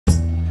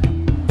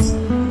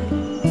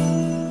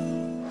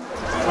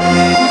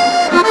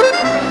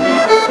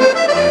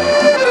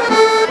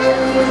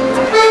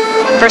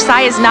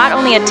Versailles is not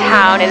only a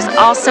town, it is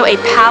also a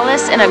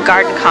palace and a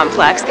garden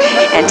complex.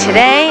 And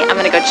today, I'm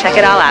gonna go check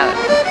it all out.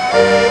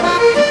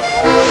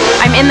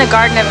 I'm in the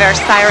Garden of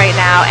Versailles right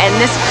now, and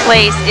this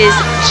place is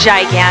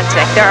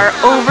gigantic. There are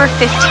over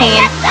 15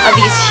 of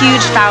these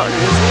huge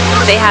fountains.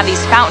 They have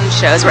these fountain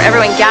shows where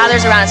everyone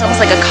gathers around. It's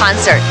almost like a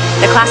concert.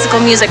 The classical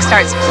music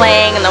starts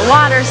playing and the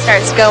water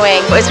starts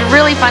going. It's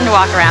really fun to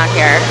walk around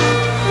here.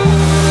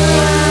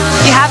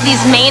 You have these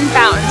main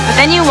fountains, but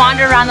then you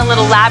wander around the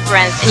little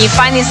labyrinth and you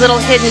find these little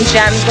hidden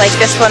gems like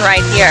this one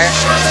right here.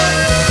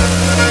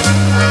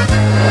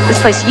 This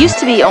place used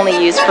to be only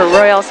used for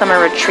royal summer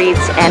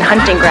retreats and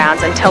hunting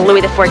grounds until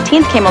Louis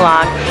XIV came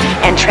along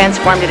and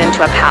transformed it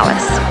into a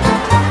palace.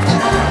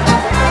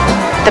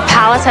 The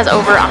palace has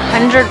over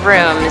 100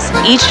 rooms.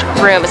 Each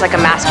room is like a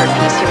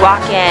masterpiece. You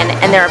walk in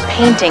and there are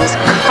paintings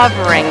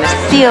covering the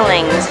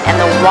ceilings and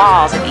the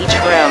walls of each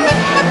room.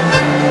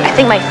 I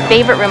think my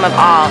favorite room of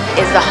all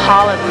is the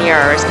Hall of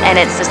Mirrors, and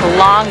it's this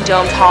long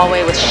domed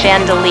hallway with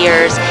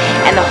chandeliers,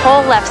 and the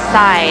whole left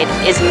side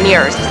is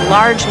mirrors, these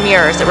large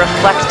mirrors that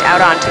reflect out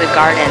onto the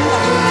gardens.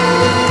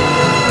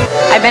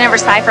 I've been at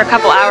Versailles for a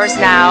couple hours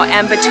now,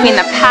 and between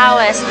the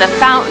palace, the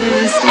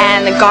fountains,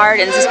 and the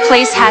gardens, this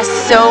place has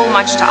so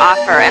much to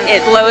offer, and it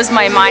blows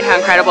my mind how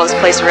incredible this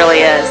place really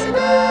is.